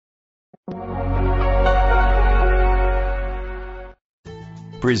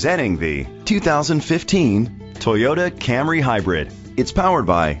Presenting the 2015 Toyota Camry Hybrid. It's powered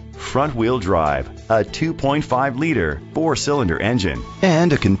by front-wheel drive, a 2.5-liter four-cylinder engine,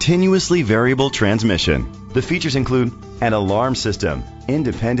 and a continuously variable transmission. The features include an alarm system,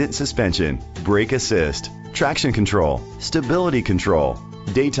 independent suspension, brake assist, traction control, stability control,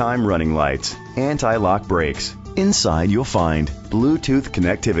 daytime running lights, anti-lock brakes. Inside you'll find Bluetooth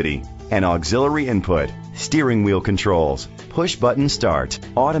connectivity, an auxiliary input, steering wheel controls, push-button start,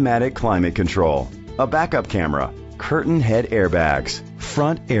 automatic climate control, a backup camera, curtain head airbags,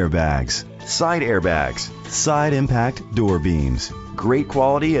 front airbags, side impact door beams. Great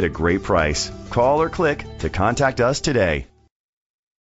quality at a great price. Call or click to contact us today.